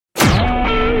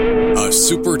a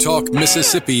Super Talk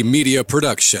Mississippi media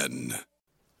production.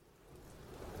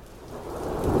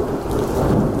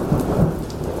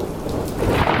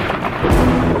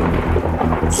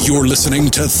 You're listening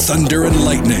to Thunder and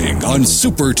Lightning on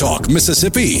Super Talk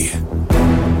Mississippi.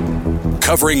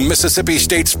 Covering Mississippi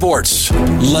State sports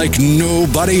like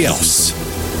nobody else.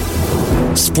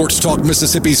 Sports Talk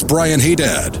Mississippi's Brian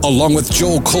Haydad, along with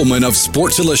Joel Coleman of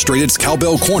Sports Illustrated's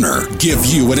Cowbell Corner, give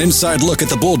you an inside look at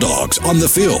the Bulldogs on the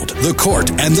field, the court,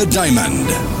 and the diamond.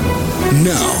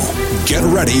 Now, get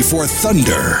ready for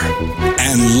Thunder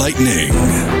and Lightning.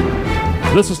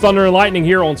 This is Thunder and Lightning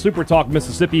here on Super Talk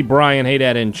Mississippi. Brian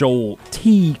Haydad and Joel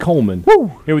T. Coleman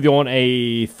here with you on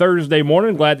a Thursday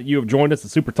morning. Glad that you have joined us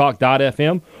at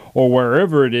supertalk.fm or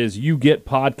wherever it is you get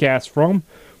podcasts from.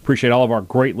 Appreciate all of our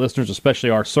great listeners, especially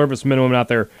our servicemen and women out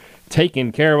there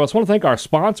taking care of us. I want to thank our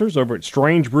sponsors over at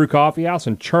Strange Brew Coffee House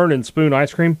and Churn and Spoon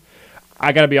Ice Cream.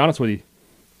 I got to be honest with you.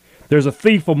 There's a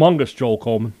thief among us, Joel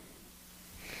Coleman.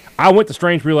 I went to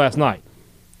Strange Brew last night.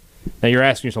 Now you're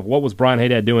asking yourself, what was Brian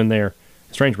Haydad doing there?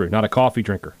 Strange Brew, not a coffee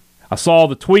drinker. I saw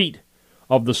the tweet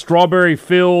of the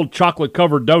strawberry-filled,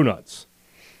 chocolate-covered donuts.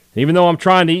 Even though I'm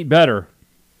trying to eat better,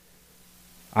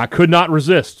 I could not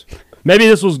resist. Maybe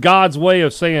this was God's way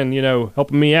of saying,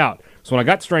 helping me out. So when I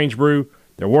got Strange Brew,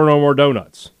 there were no more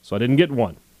donuts, so I didn't get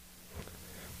one.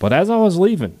 But as I was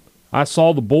leaving, I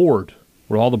saw the board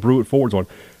where all the Brew It Forwards on.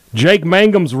 Jake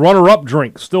Mangum's runner-up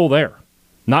drink still there.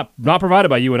 Not provided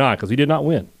by you and I, because he did not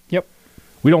win. Yep.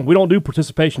 We don't do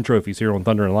participation trophies here on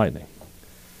Thunder and Lightning.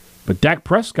 But Dak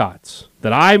Prescott's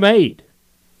that I made,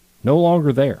 no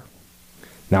longer there.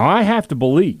 Now I have to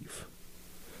believe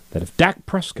that if Dak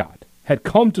Prescott had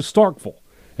come to Starkville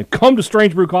and come to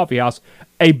Strange Brew Coffee House,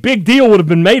 a big deal would have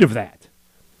been made of that.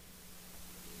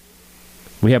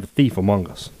 We have a thief among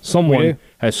us. Someone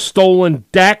has stolen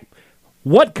Dak.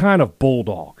 What kind of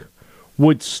bulldog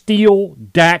would steal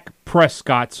Dak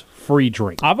Prescott's free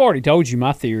drink? I've already told you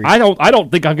my theory. I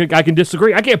don't think I can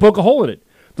disagree. I can't poke a hole in it.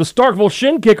 The Starkville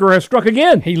shin kicker has struck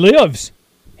again. He lives.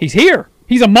 He's here.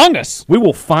 He's among us. We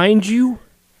will find you,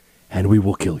 and we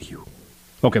will kill you.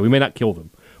 Okay, we may not kill them,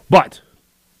 but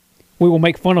we will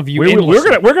make fun of you. We're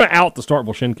gonna out the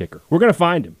Starkville shin kicker. We're gonna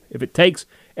find him if it takes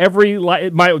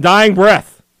my dying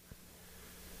breath.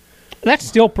 That's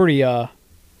still pretty one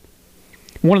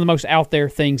of the most out there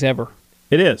things ever.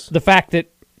 It is. The fact that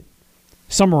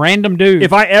some random dude.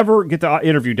 If I ever get to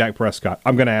interview Dak Prescott,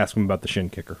 I'm going to ask him about the shin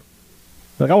kicker.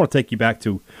 I want to take you back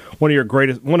to one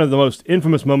of the most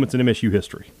infamous moments in MSU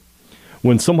history,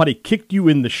 when somebody kicked you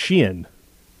in the shin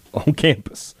on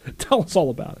campus. Tell us all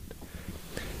about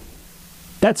it.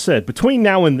 That said, between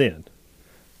now and then,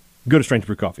 go to Strange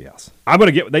Brew Coffee House. I'm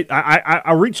going to get.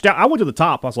 I reached out. I went to the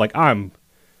top. I was like, I'm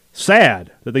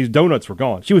sad that these donuts were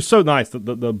gone. She was so nice, the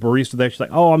barista there. She's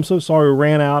like, oh, I'm so sorry we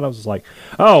ran out. I was just like,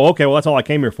 oh, okay, well, that's all I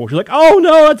came here for. She's like, oh,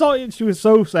 no, that's all. She was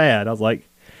so sad. I was like,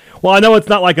 well, I know it's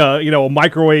not like a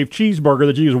microwave cheeseburger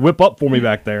that you just whip up for me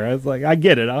back there. I was like, I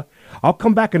get it. I'll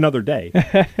come back another day.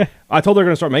 I told her they're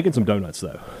going to start making some donuts,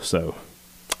 though. So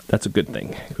that's a good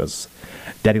thing, because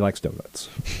Daddy likes donuts.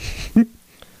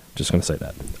 Just going to say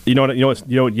that. You know what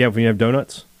you have when you have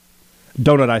donuts?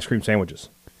 Donut ice cream sandwiches.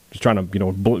 Just trying to,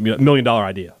 $1 million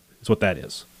idea is what that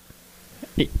is.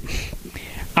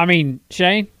 I mean,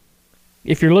 Shane,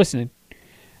 if you're listening,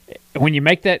 when you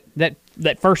make that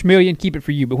first million, keep it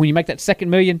for you. But when you make that second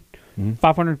million,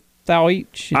 500,000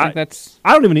 each, you think that's?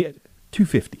 I don't even need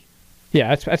 $250.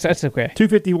 Yeah, that's okay.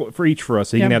 $250 for each for us,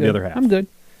 so you can have the other half. I'm good.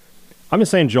 I'm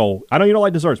just saying, Joel, I know you don't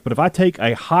like desserts, but if I take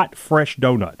a hot, fresh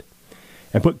donut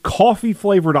and put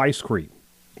coffee-flavored ice cream,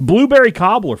 blueberry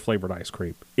cobbler-flavored ice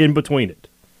cream in between it,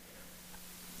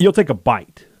 you'll take a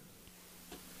bite.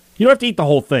 You don't have to eat the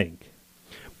whole thing,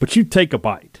 but you take a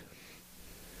bite.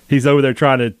 He's over there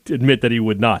trying to admit that he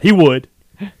would not. He would.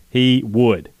 He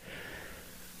would.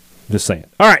 Just saying.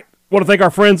 All right. Want to thank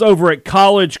our friends over at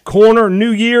College Corner.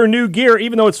 New year, new gear.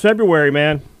 Even though it's February,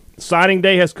 man, signing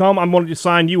day has come. I'm going to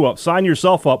sign you up. Sign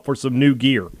yourself up for some new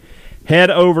gear. Head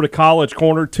over to College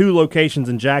Corner. 2 locations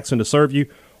in Jackson to serve you.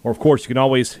 Or, of course, you can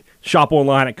always shop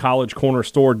online at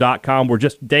collegecornerstore.com. We're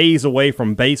just days away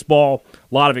from baseball.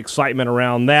 A lot of excitement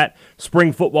around that.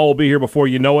 Spring football will be here before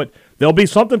you know it. There'll be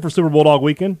something for Super Bulldog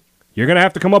Weekend. You're going to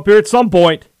have to come up here at some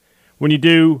point. When you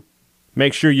do,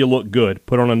 make sure you look good.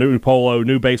 Put on a new polo,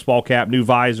 new baseball cap, new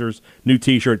visors, new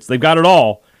T-shirts. They've got it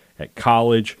all at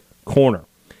College Corner.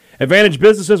 Advantage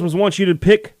Business Systems wants you to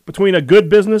pick between a good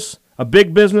business, a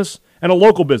big business, and a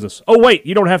local business. Oh, wait,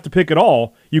 you don't have to pick it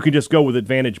all. You can just go with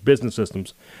Advantage Business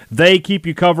Systems. They keep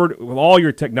you covered with all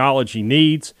your technology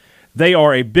needs. They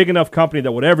are a big enough company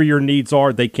that whatever your needs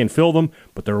are, they can fill them,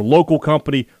 but they're a local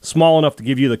company, small enough to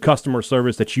give you the customer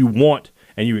service that you want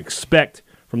and you expect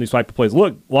from these type of places.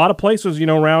 Look, a lot of places,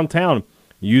 around town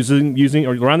using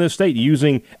or around the state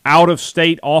using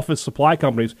out-of-state office supply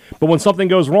companies, but when something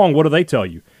goes wrong, what do they tell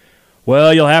you?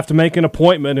 Well, you'll have to make an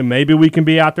appointment, and maybe we can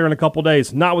be out there in a couple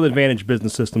days. Not with Advantage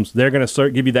Business Systems. They're going to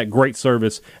give you that great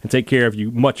service and take care of you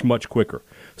much, much quicker.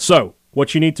 So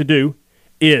what you need to do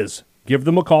is give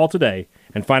them a call today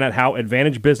and find out how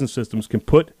Advantage Business Systems can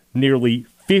put nearly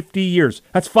 50 years.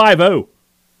 That's 5-0.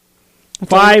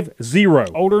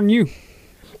 5-0. Older than you.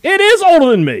 It is older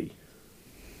than me.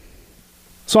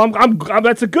 So I'm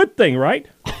that's a good thing, right?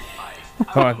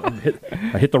 I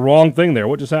hit the wrong thing there.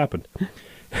 What just happened?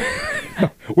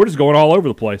 We're just going all over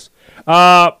the place.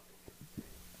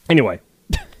 Anyway,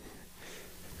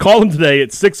 call them today at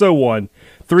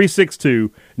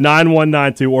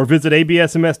 601-362-9192 or visit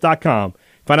absms.com.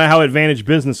 Find out how Advantage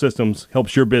Business Systems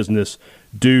helps your business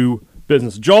do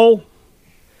business. Joel,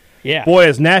 yeah, boy,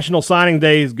 as National Signing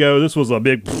Days go, this was a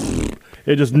big.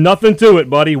 It just nothing to it,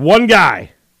 buddy. One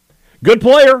guy, good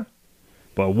player,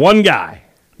 but one guy.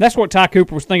 That's what Ty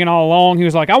Cooper was thinking all along. He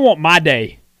was like, "I want my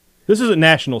day." This isn't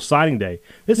National Signing Day.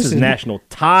 This is National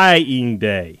Tying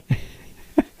Day.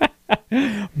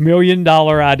 $1 million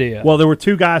idea. Well, there were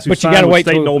two guys who signed with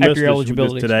State and Ole Miss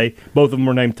today. Both of them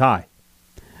were named Ty.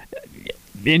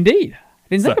 Indeed. I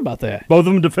didn't think about that. Both of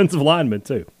them defensive linemen,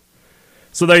 too.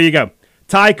 So there you go.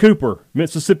 Ty Cooper,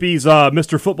 Mississippi's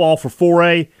Mr. Football for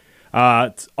 4A.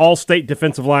 All-state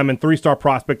defensive lineman, 3-star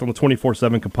prospect on the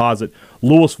 24/7 composite.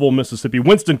 Louisville, Mississippi.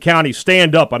 Winston County,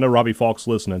 stand up. I know Robbie Falk's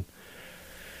listening.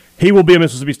 He will be a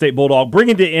Mississippi State Bulldog,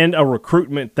 bringing to end a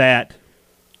recruitment that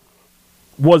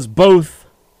was both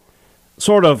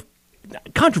sort of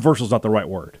controversial is not the right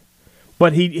word,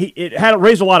 but it had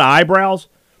raised a lot of eyebrows.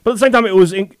 But at the same time, it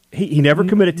was he never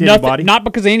committed to anybody. Not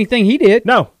because of anything he did.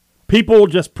 No, people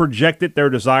just projected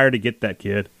their desire to get that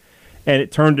kid, and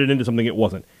it turned it into something it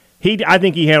wasn't. I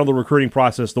think he handled the recruiting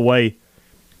process the way,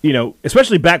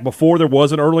 especially back before there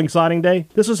was an Early Signing Day.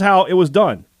 This is how it was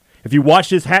done. If you watched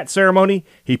his hat ceremony,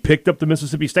 he picked up the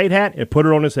Mississippi State hat and put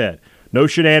it on his head. No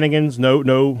shenanigans,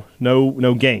 no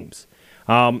games.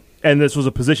 And this was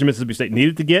a position Mississippi State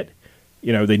needed to get.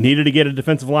 They needed to get a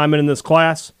defensive lineman in this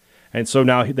class, and so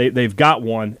now they've got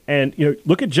one. And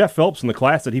look at Jeff Phelps in the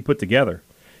class that he put together,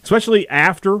 especially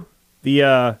after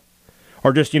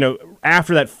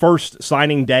after that first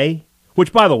signing day.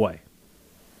 Which, by the way,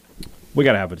 we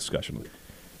got to have a discussion.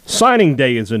 Signing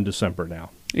day is in December now.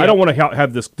 Yeah. I don't want to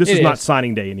have this. This is not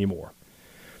signing day anymore.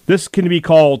 This can be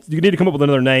called, you need to come up with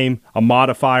another name, a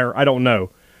modifier, I don't know,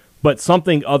 but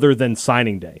something other than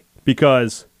signing day,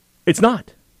 because it's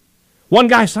not. One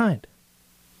guy signed.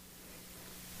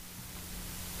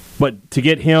 But to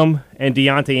get him and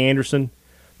Deontay Anderson,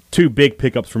 two big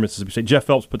pickups for Mississippi State. Jeff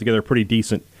Phelps put together a pretty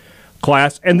decent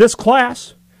class. And this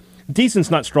class, decent's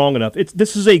not strong enough.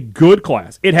 This is a good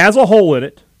class. It has a hole in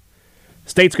it.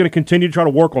 State's going to continue to try to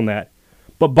work on that.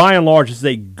 But by and large, this is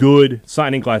a good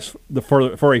signing class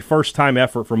for a first-time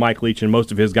effort for Mike Leach and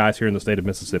most of his guys here in the state of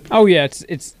Mississippi. Oh, yeah,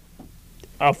 it's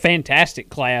a fantastic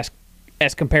class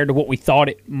as compared to what we thought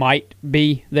it might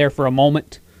be there for a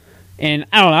moment. And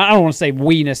I don't want to say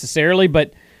we necessarily,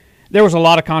 but there was a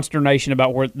lot of consternation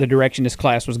about where the direction this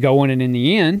class was going. And in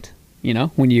the end,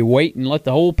 when you wait and let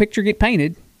the whole picture get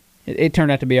painted, it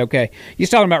turned out to be okay. You're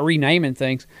talking about renaming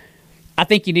things. I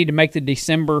think you need to make the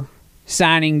December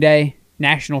signing day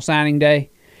National Signing Day.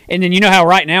 And then how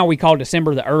right now we call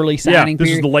December the early signing period? Yeah,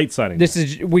 this is the late signing. This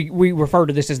is we refer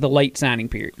to this as the late signing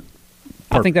period.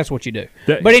 Perfect. I think that's what you do.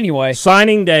 But anyway.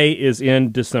 Signing day is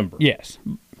in December. Yes.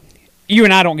 You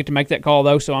and I don't get to make that call,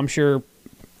 though, so I'm sure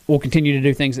we'll continue to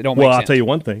do things that don't make sense. Well, I'll tell you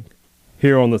one thing.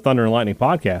 Here on the Thunder and Lightning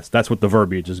podcast, that's what the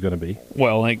verbiage is going to be.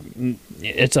 Well,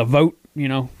 it's a vote,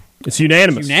 It's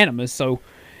unanimous. It's unanimous, so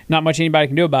not much anybody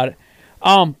can do about it.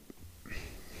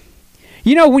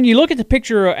 When you look at the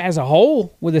picture as a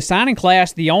whole with the signing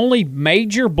class, the only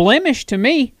major blemish to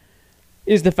me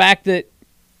is the fact that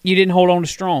you didn't hold on to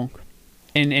Strong,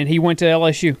 and he went to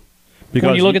LSU. Because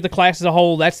when you look at the class as a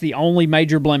whole, that's the only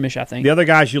major blemish, I think. The other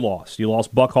guys you lost. You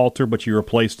lost Buckhalter, but you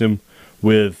replaced him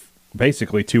with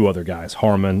basically two other guys,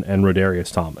 Harmon and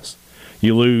Rodarius Thomas.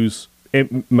 You lose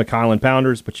McKylan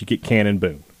Pounders, but you get Cannon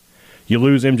Boone. You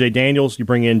lose M.J. Daniels, you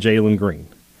bring in Jalen Green.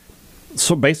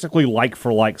 So basically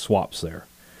like-for-like swaps there.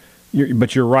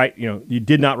 But you're right, you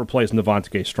did not replace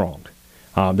Devontae Strong.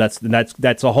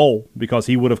 That's a hole because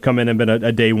he would have come in and been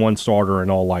a day one starter in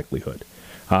all likelihood.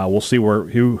 We'll see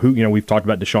who we've talked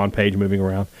about Deshaun Page moving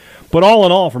around. But all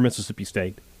in all for Mississippi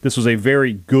State, this was a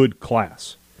very good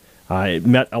class. It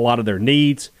met a lot of their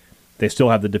needs. They still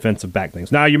have the defensive back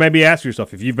things. Now, you may be asking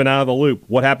yourself, if you've been out of the loop,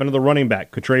 what happened to the running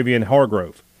back, Catravian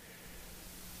Hargrove?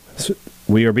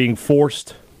 We are being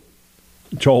forced,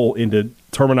 Joel, into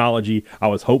terminology I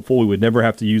was hopeful we would never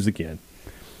have to use again.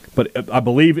 But I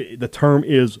believe the term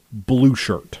is blue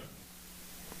shirt.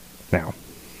 Now,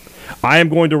 I am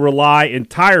going to rely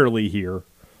entirely here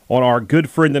on our good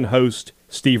friend and host,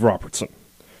 Steve Robertson,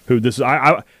 who this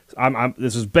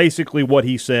is basically what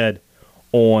he said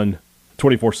on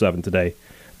 24/7 today,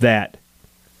 that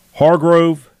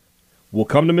Hargrove will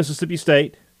come to Mississippi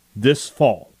State this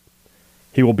fall.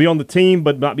 He will be on the team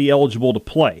but not be eligible to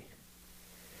play.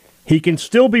 He can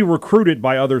still be recruited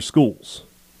by other schools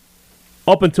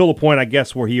up until the point, I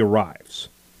guess, where he arrives.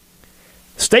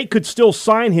 State could still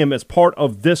sign him as part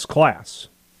of this class.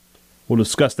 We'll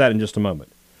discuss that in just a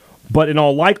moment. But in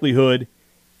all likelihood,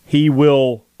 he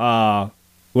will,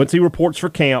 once he reports for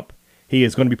camp, he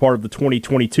is going to be part of the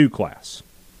 2022 class.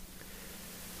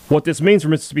 What this means for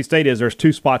Mississippi State is there's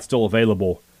 2 spots still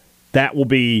available. That will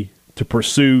be to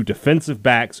pursue defensive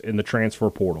backs in the transfer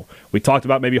portal. We talked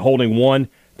about maybe holding one.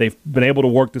 They've been able to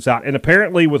work this out. And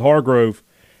apparently with Hargrove,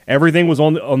 everything was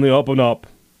on the up and up.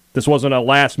 This wasn't a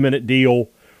last-minute deal.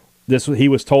 He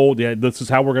was told, yeah, this is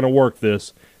how we're going to work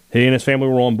this. He and his family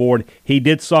were on board. He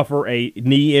did suffer a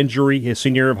knee injury his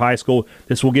senior year of high school.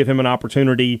 This will give him an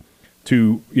opportunity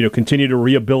to continue to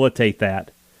rehabilitate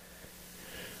that.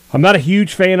 I'm not a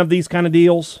huge fan of these kind of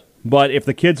deals, but if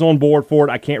the kid's on board for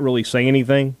it, I can't really say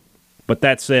anything. But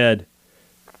that said,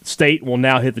 State will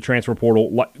now hit the transfer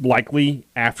portal likely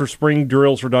after spring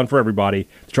drills are done for everybody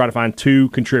to try to find 2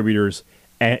 contributors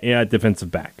at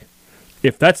defensive back.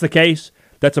 If that's the case,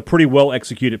 that's a pretty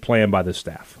well-executed plan by this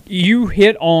staff. You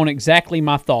hit on exactly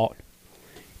my thought.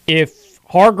 If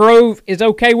Hargrove is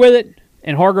okay with it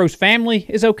and Hargrove's family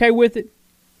is okay with it,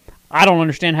 I don't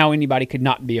understand how anybody could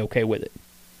not be okay with it.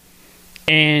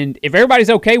 And if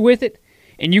everybody's okay with it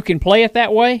and you can play it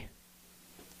that way,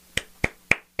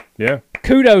 yeah,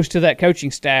 kudos to that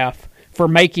coaching staff for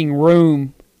making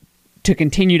room to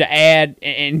continue to add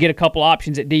and get a couple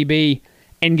options at DB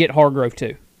and get Hargrove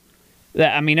too.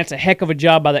 That's a heck of a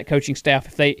job by that coaching staff.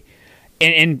 If they,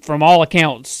 and from all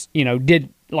accounts, did,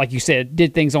 like you said,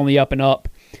 did things on the up and up.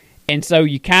 And so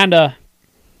you kind of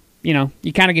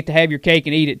get to have your cake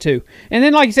and eat it too. And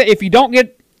then, like you said, if you don't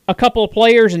get a couple of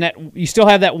players and that you still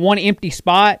have that one empty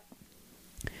spot,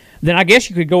 then I guess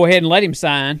you could go ahead and let him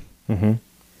sign. Mm-hmm.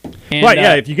 And, right,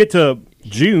 yeah. If you get to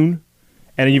June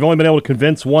and you've only been able to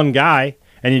convince one guy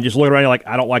and you just look around and you're like,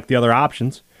 I don't like the other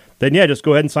options, then, yeah, just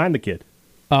go ahead and sign the kid.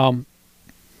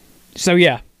 So,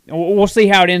 yeah, we'll see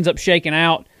how it ends up shaking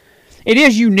out. It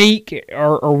is unique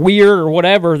or weird or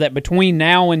whatever that between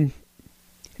now and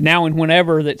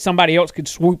whenever that somebody else could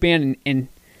swoop in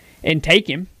and take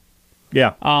him.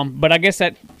 Yeah. But I guess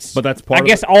that's part I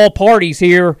guess all parties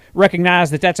here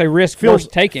recognize that that's a risk worth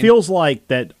taking. Feels like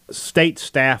that State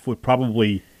staff would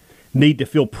probably need to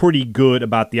feel pretty good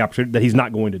about the opportunity that he's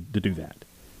not going to do that.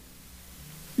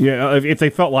 Yeah, if they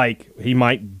felt like he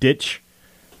might ditch,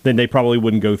 then they probably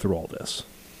wouldn't go through all this.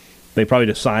 They probably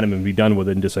just sign him and be done with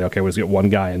it and just say, okay, we'll just get one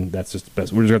guy and that's just the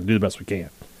best. We're just going to do the best we can.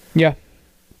 Yeah.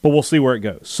 But we'll see where it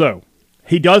goes. So,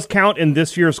 he does count in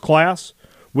this year's class,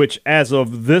 which as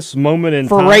of this moment in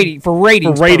time... For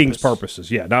ratings purposes.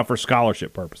 Yeah, not for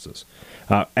scholarship purposes.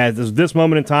 As of this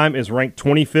moment in time is ranked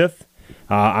 25th.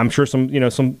 I'm sure some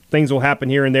things will happen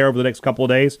here and there over the next couple of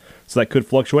days, so that could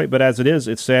fluctuate. But as it is,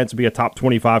 it's said to be a top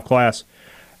 25 class.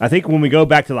 I think when we go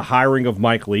back to the hiring of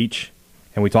Mike Leach,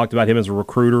 and we talked about him as a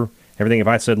recruiter, everything, if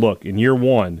I said, look, in year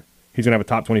 1, he's going to have a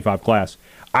top 25 class,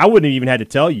 I wouldn't have even had to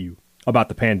tell you about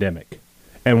the pandemic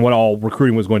and what all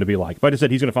recruiting was going to be like. If I just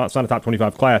said he's going to sign a top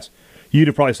 25 class, you'd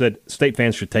have probably said State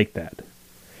fans should take that.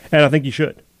 And I think you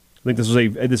should. I think this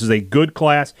is a good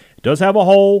class. It does have a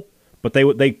hole, but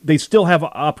they still have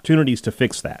opportunities to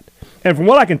fix that. And from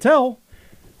what I can tell,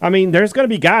 there's going to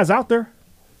be guys out there.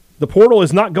 The portal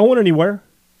is not going anywhere.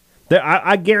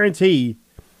 I guarantee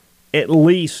at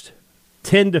least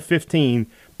 10 to 15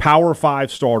 Power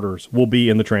 5 starters will be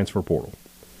in the transfer portal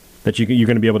that you're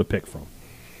going to be able to pick from.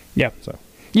 Yeah. So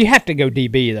you have to go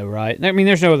DB, though, right?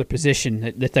 There's no other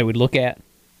position that they would look at.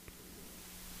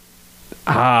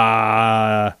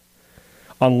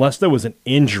 Unless there was an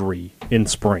injury in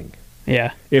spring.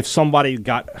 Yeah. If somebody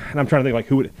got, and I'm trying to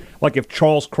think if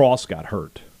Charles Cross got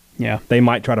hurt. Yeah. They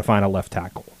might try to find a left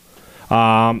tackle.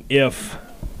 If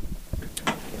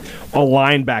a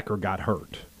linebacker got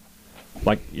hurt,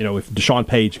 if Deshaun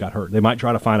Page got hurt, they might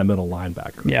try to find a middle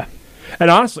linebacker. Yeah. And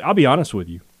honestly, I'll be honest with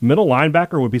you, middle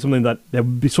linebacker would be something that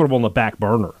would be sort of on the back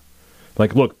burner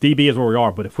Like, look, DB is where we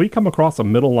are, but if we come across a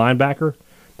middle linebacker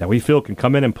that we feel can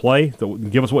come in and play, that will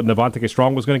give us what Devontae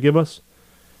Strong was going to give us,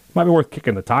 it might be worth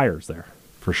kicking the tires there,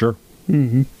 for sure.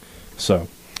 Mm-hmm. So,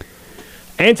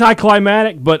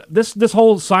 anticlimactic, but this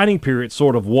whole signing period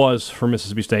sort of was for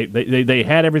Mississippi State. They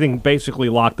had everything basically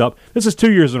locked up. This is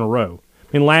 2 years in a row.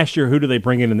 I mean, last year, who did they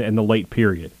bring in the late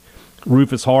period?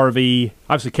 Rufus Harvey.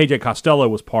 Obviously, KJ Costello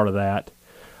was part of that.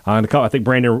 I think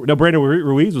Brandon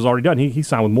Ruiz was already done. He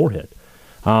signed with Moorhead.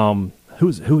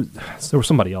 There was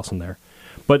somebody else in there.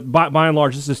 But by and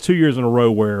large, this is 2 years in a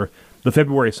row where the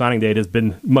February signing date has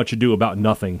been much ado about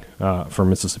nothing for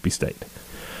Mississippi State.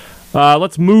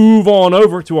 Let's move on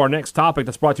over to our next topic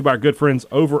that's brought to you by our good friends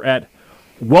over at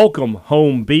Welcome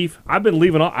Home Beef. I've been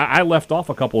leaving off. I left off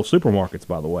a couple of supermarkets,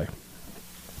 by the way.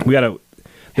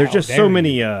 There's just so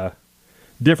many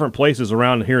different places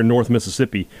around here in North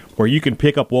Mississippi where you can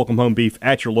pick up Welcome Home Beef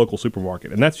at your local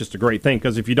supermarket. And that's just a great thing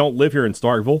because if you don't live here in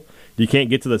Starkville, you can't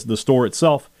get to the store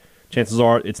itself. Chances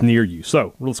are it's near you.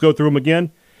 So let's go through them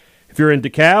again. If you're in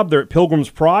DeKalb, they're at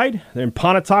Pilgrim's Pride. They're in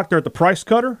Pontotoc, they're at the Price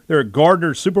Cutter. They're at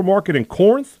Gardner's Supermarket in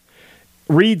Corinth.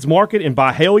 Reed's Market in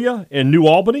Byhalia and New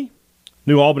Albany.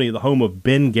 New Albany, the home of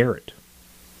Ben Garrett.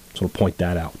 So I'll point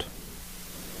that out.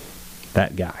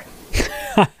 That guy.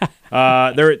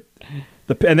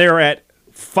 They're at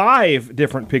 5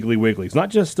 different Piggly Wigglies, not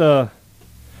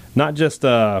just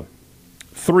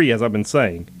 3, as I've been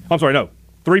saying. I'm sorry, no,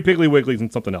 3 Piggly Wigglies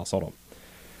and something else. Hold on,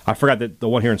 I forgot that the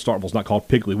one here in Starkville is not called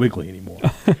Piggly Wiggly anymore.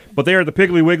 But they are at the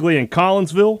Piggly Wiggly in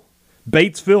Collinsville,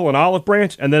 Batesville, and Olive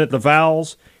Branch, and then at the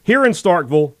Val's here in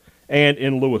Starkville and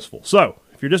in Louisville. So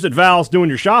if you're just at Val's doing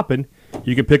your shopping,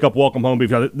 you can pick up Welcome Home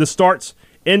Beef. Now, this starts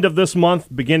end of this month,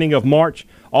 beginning of March.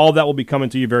 All of that will be coming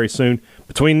to you very soon.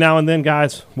 Between now and then,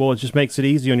 guys, well, it just makes it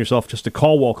easy on yourself just to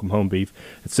call Welcome Home Beef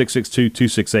at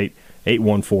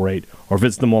 662-268-8148 or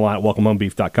visit them online at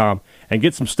welcomehomebeef.com and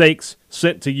get some steaks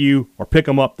sent to you or pick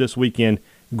them up this weekend,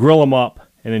 grill them up,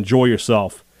 and enjoy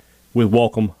yourself with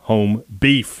Welcome Home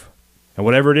Beef. And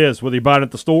whatever it is, whether you're buying it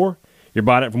at the store, you're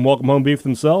buying it from Welcome Home Beef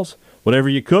themselves, whatever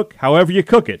you cook, however you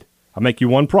cook it, I'll make you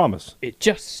one promise. It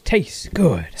just tastes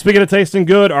good. Speaking of tasting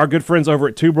good, our good friends over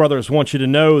at Two Brothers want you to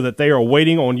know that they are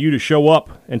waiting on you to show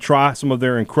up and try some of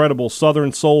their incredible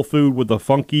Southern soul food with the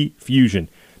Funky Fusion.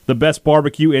 The best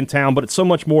barbecue in town, but it's so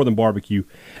much more than barbecue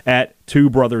at Two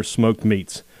Brothers Smoked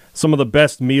Meats. Some of the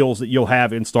best meals that you'll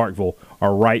have in Starkville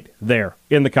are right there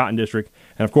in the Cotton District.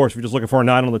 And, of course, if you're just looking for a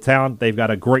night on the town, they've got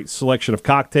a great selection of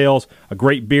cocktails, a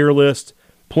great beer list,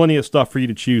 plenty of stuff for you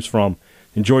to choose from.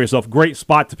 Enjoy yourself. Great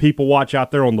spot to people watch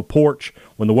out there on the porch.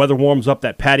 When the weather warms up,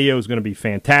 that patio is going to be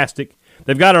fantastic.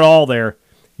 They've got it all there.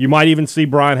 You might even see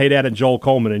Brian Haydad and Joel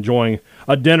Coleman enjoying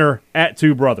a dinner at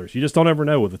Two Brothers. You just don't ever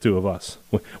know with the two of us.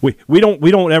 We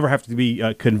don't ever have to be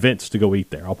convinced to go eat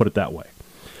there. I'll put it that way.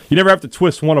 You never have to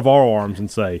twist one of our arms and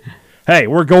say, hey,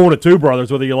 we're going to Two Brothers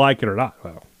whether you like it or not.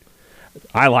 Well,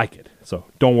 I like it, so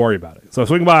don't worry about it. So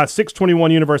swing by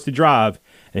 621 University Drive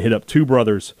and hit up Two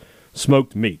Brothers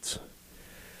Smoked Meats.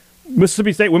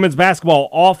 Mississippi State women's basketball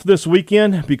off this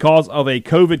weekend because of a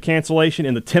COVID cancellation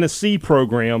in the Tennessee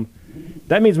program.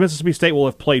 That means Mississippi State will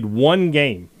have played one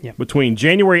game between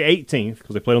January 18th,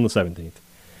 because they played on the 17th,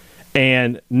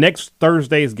 and next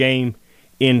Thursday's game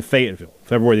in Fayetteville,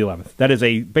 February the 11th. That is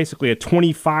basically a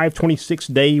 25,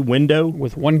 26-day window.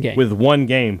 With one game. With one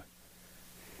game.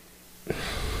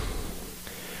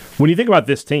 When you think about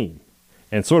this team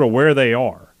and sort of where they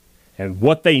are and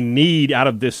what they need out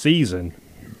of this season,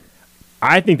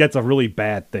 I think that's a really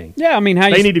bad thing. Yeah, I mean,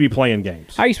 they need to be playing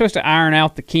games. How are you supposed to iron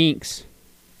out the kinks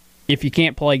if you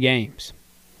can't play games?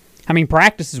 I mean,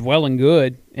 practice is well and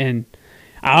good, and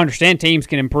I understand teams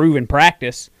can improve in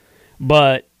practice,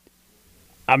 but,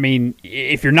 I mean,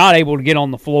 if you're not able to get on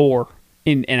the floor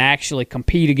and actually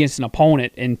compete against an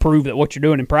opponent and prove that what you're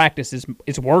doing in practice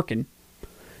is working,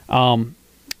 I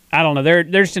don't know. They're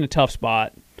just in a tough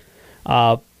spot.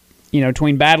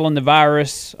 Between battling the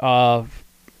virus,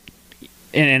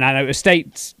 and I know the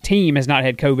state's team has not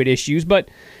had COVID issues, but,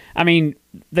 I mean,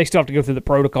 they still have to go through the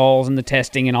protocols and the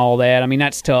testing and all that. I mean,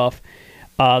 that's tough.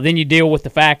 Then you deal with the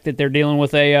fact that they're dealing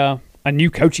with a new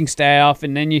coaching staff,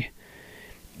 and then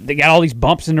they got all these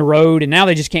bumps in the road, and now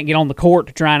they just can't get on the court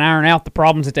to try and iron out the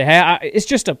problems that they have. It's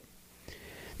just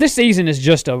this season is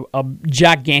just a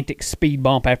gigantic speed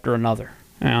bump after another.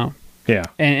 You know? Yeah.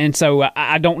 And so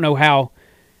I don't know how.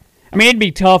 I mean, it'd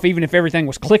be tough even if everything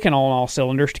was clicking on all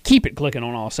cylinders to keep it clicking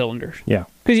on all cylinders. Yeah.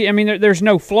 Because, I mean, there's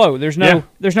no flow. There's no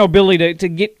ability to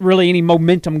get really any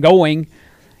momentum going,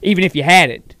 even if you had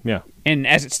it. Yeah. And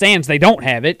as it stands, they don't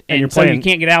have it, and so playing, you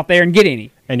can't get out there and get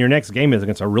any. And your next game is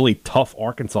against a really tough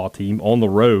Arkansas team on the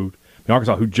road.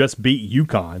 Arkansas, who just beat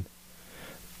UConn.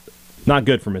 Not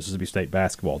good for Mississippi State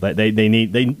basketball. They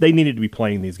needed to be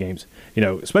playing these games.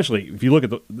 Especially if you look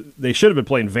at they should have been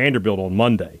playing Vanderbilt on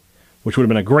Monday, which would have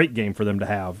been a great game for them to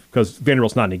have because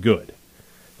Vanderbilt's not any good.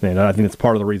 And I think that's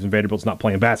part of the reason Vanderbilt's not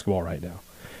playing basketball right now.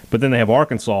 But then they have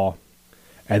Arkansas,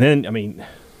 and then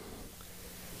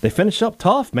they finish up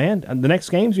tough, man. And the next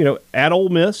games, at Ole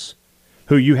Miss,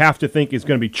 who you have to think is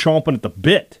going to be chomping at the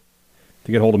bit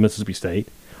to get hold of Mississippi State.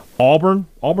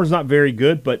 Auburn's not very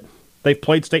good, but they've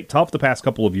played State tough the past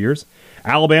couple of years.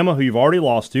 Alabama, who you've already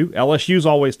lost to. LSU's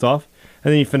always tough.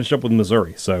 And then you finish up with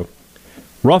Missouri. So,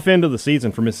 rough end of the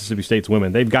season for Mississippi State's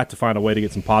women. They've got to find a way to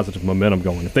get some positive momentum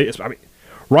going.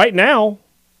 Right now,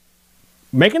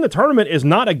 making the tournament is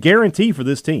not a guarantee for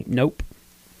this team. Nope.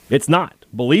 It's not.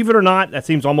 Believe it or not, that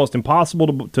seems almost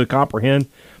impossible to comprehend,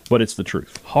 but it's the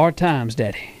truth. Hard times,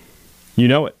 Daddy. You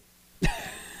know it.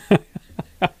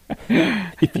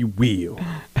 If you will.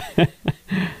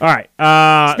 All right.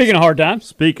 Speaking of hard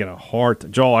times.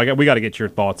 Joel, we got to get your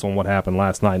thoughts on what happened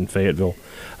last night in Fayetteville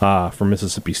for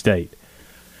Mississippi State.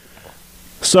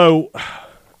 So,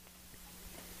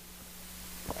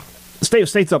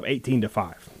 State's up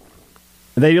 18-5.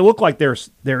 They look like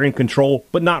they're in control,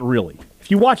 but not really. If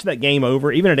you watch that game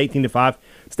over, even at 18-5,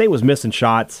 State was missing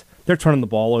shots. They're turning the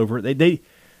ball over.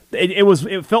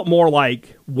 It felt more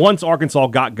like once Arkansas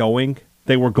got going,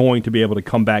 they were going to be able to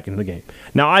come back into the game.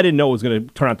 Now, I didn't know it was going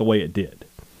to turn out the way it did.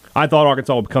 I thought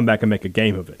Arkansas would come back and make a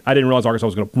game of it. I didn't realize Arkansas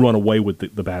was going to run away with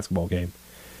the basketball game.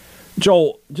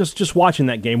 Joel, just watching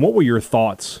that game, what were your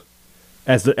thoughts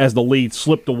as the lead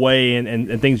slipped away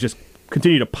and things just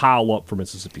continue to pile up for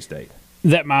Mississippi State?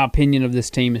 That my opinion of this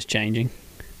team is changing.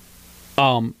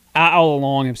 I all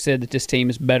along have said that this team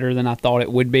is better than I thought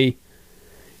it would be.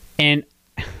 And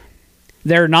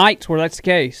there are nights where that's the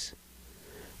case.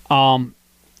 And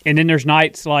then there's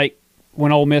nights like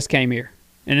when Ole Miss came here.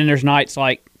 And then there's nights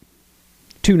like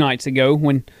 2 nights ago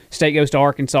when State goes to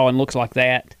Arkansas and looks like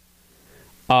that.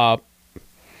 I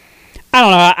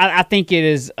don't know. I think it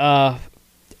is a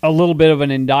little bit of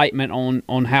an indictment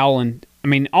on Howland. I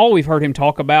mean, all we've heard him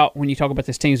talk about when you talk about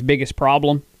this team's biggest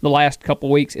problem the last couple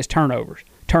of weeks is turnovers.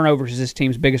 Turnovers is this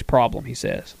team's biggest problem, he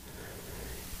says.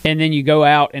 And then you go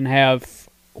out and have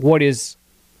what is,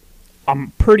 I'm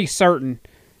pretty certain,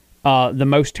 the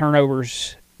most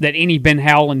turnovers that any Ben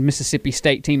Howland Mississippi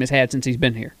State team has had since he's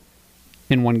been here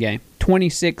in one game.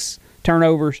 26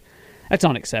 turnovers. That's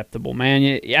unacceptable,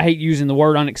 man. I hate using the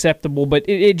word unacceptable, but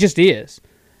it just is.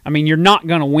 I mean, you're not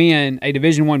going to win a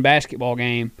Division I basketball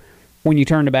game when you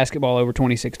turn the basketball over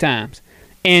 26 times.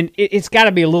 And it's got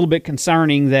to be a little bit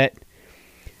concerning that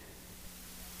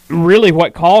really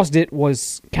what caused it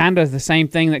was kind of the same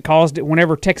thing that caused it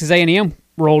whenever Texas A&M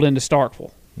rolled into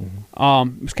Starkville.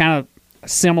 Mm-hmm. It was kind of a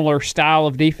similar style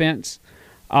of defense.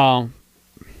 It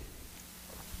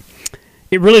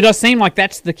really does seem like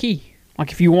that's the key.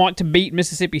 Like if you want to beat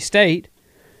Mississippi State,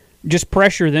 just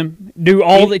pressure them. Do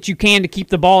all that you can to keep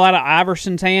the ball out of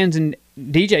Iverson's hands and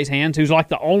DJ's hands, who's like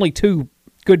the only 2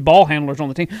 good ball handlers on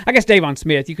the team. I guess Davon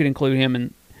Smith, you could include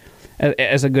him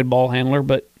as a good ball handler.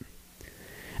 But,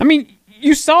 I mean,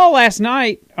 you saw last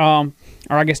night, or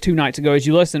I guess 2 nights ago as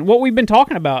you listened, what we've been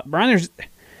talking about. Brian,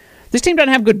 this team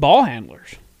doesn't have good ball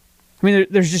handlers. I mean,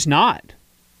 there's just not.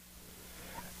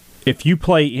 If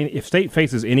State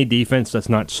faces any defense that's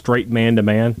not straight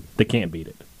man-to-man, they can't beat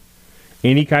it.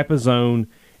 Any type of zone,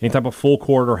 any type of full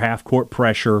court or half court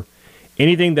pressure,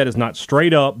 anything that is not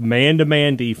straight up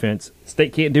man-to-man defense,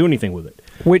 State can't do anything with it.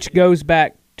 Which goes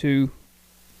back to,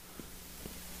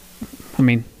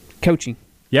 coaching.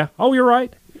 Yeah. Oh, you're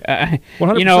right. 100%.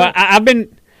 I don't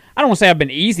want to say I've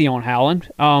been easy on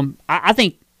Howland. I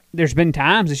think there's been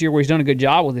times this year where he's done a good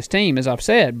job with his team, as I've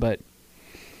said, but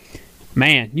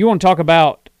man, you want to talk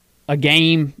about a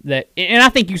game that, and I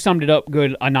think you summed it up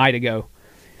good a night ago.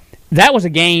 That was a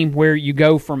game where you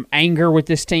go from anger with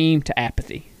this team to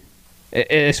apathy,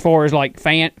 as far as like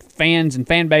fans and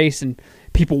fan base and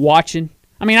people watching.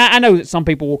 I mean, I know that some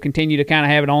people will continue to kind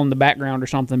of have it on in the background or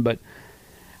something, but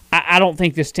I don't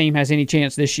think this team has any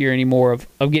chance this year anymore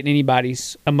of getting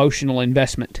anybody's emotional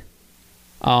investment.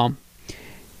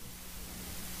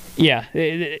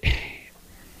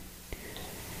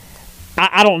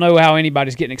 I don't know how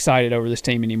anybody's getting excited over this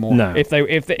team anymore. No.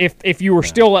 If you were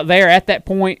still there at that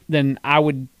point, then I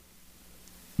would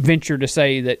venture to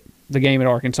say that the game at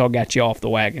Arkansas got you off the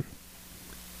wagon.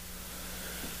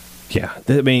 Yeah,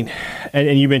 I mean,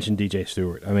 and you mentioned DJ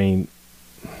Stewart. I mean,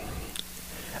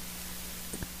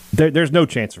 there's no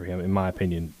chance for him, in my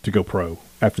opinion, to go pro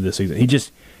after this season.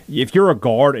 If you're a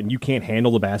guard and you can't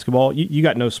handle the basketball, you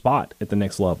got no spot at the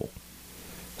next level.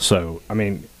 So, I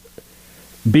mean,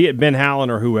 be it Ben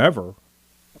Howland or whoever,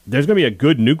 there's going to be a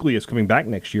good nucleus coming back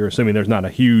next year, assuming there's not a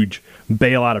huge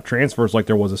bailout of transfers like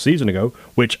there was a season ago,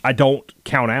 which I don't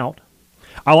count out.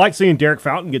 I like seeing Derek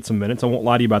Fountain get some minutes. I won't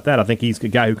lie to you about that. I think he's a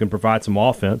guy who can provide some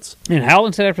offense. And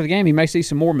Howland said after the game he may see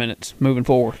some more minutes moving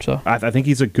forward. So I think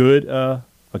he's a good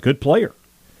player.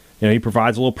 You know, he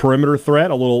provides a little perimeter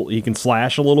threat. He can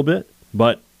slash a little bit,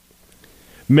 but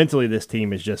mentally this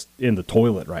team is just in the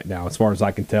toilet right now, as far as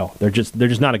I can tell. They're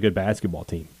just not a good basketball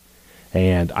team.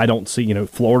 And I don't see,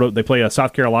 Florida, they play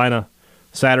South Carolina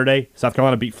Saturday. South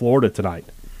Carolina beat Florida tonight,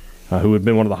 who had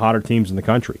been one of the hotter teams in the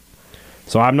country.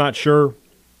 So I'm not sure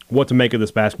what to make of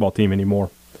this basketball team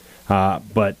anymore.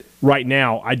 But right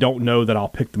now, I don't know that I'll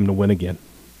pick them to win again.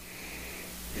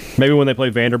 Maybe when they play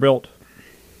Vanderbilt.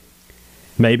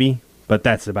 Maybe, but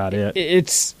that's about it.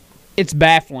 It's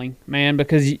baffling, man,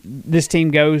 because this team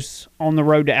goes on the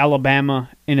road to Alabama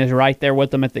and is right there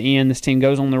with them at the end. This team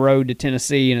goes on the road to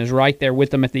Tennessee and is right there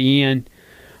with them at the end.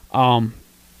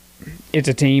 It's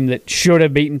a team that should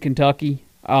have beaten Kentucky.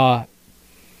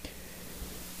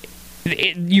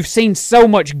 You've seen so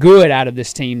much good out of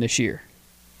this team this year.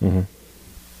 Mm-hmm.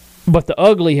 But the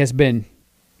ugly has been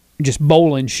just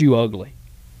bowling shoe ugly.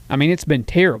 I mean, it's been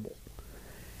terrible.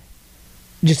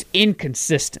 Just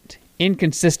inconsistent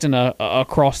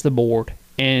across the board.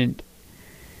 And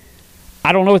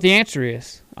I don't know what the answer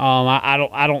is. I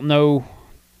don't know.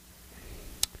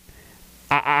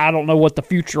 I don't know what the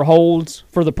future holds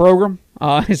for the program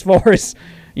as far as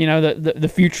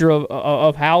the future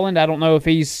of Howland. I don't know if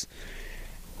he's.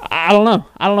 I don't know.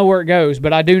 I don't know where it goes,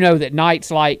 but I do know that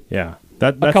nights like a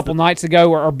couple nights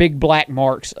ago are big black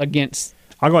marks against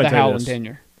the Howland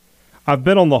tenure. I've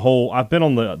been on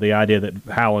the idea that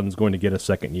Howland's going to get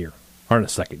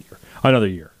another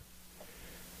year.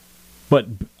 But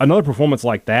another performance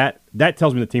like that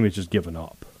tells me the team has just given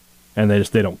up, and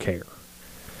they don't care.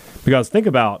 Because think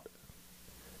about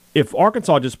if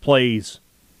Arkansas just plays,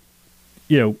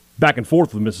 back and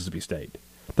forth with Mississippi State,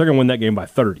 they're going to win that game by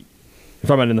 30. If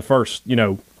I'm in the first,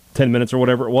 10 minutes or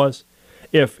whatever it was.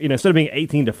 If instead of being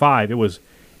 18-5, it was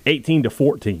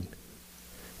 18-14.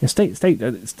 And State,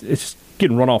 it's just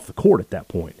getting run off the court at that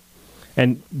point.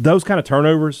 And those kind of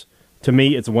turnovers, to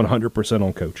me, it's 100%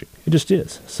 on coaching. It just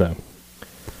is. So,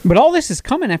 but all this is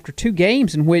coming after two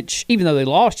games in which, even though they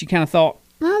lost, you kind of thought,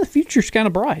 the future's kind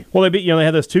of bright. Well, they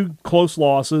had those two close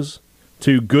losses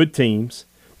to good teams,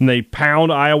 and they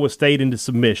pound Iowa State into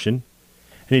submission.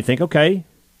 And you think, okay,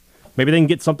 maybe they can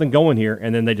get something going here,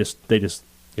 and then they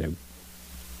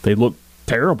look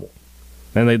terrible.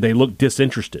 And they look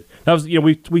disinterested. That was,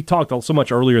 we talked so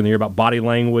much earlier in the year about body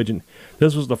language, and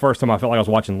this was the first time I felt like I was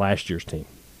watching last year's team.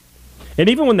 And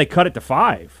even when they cut it to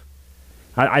 5,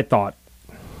 I thought,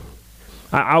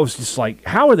 I was just like,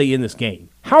 how are they in this game?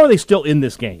 How are they still in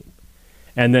this game?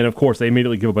 And then, of course, they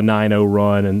immediately give up a 9-0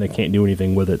 run, and they can't do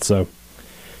anything with it. So,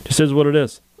 just is what it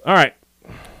is. All right.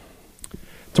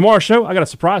 Tomorrow's show, I got a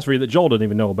surprise for you that Joel didn't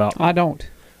even know about. I don't.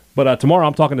 But tomorrow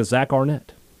I'm talking to Zach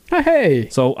Arnett. Hey.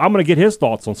 So I'm going to get his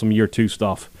thoughts on some year 2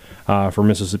 stuff for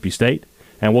Mississippi State,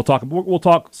 and we'll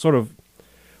talk sort of.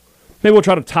 Maybe we'll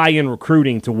try to tie in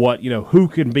recruiting to what who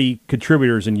can be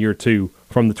contributors in year 2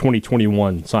 from the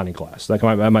 2021 signing class. That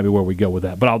might be where we go with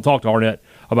that. But I'll talk to Arnett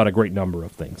about a great number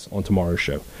of things on tomorrow's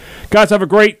show. Guys, have a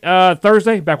great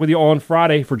Thursday. Back with you on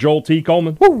Friday for Joel T.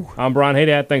 Coleman. Woo. I'm Brian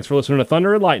Haydad. Thanks for listening to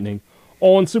Thunder and Lightning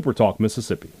on Super Talk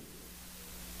Mississippi.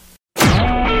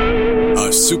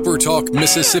 A Super Talk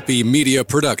Mississippi media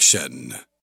production.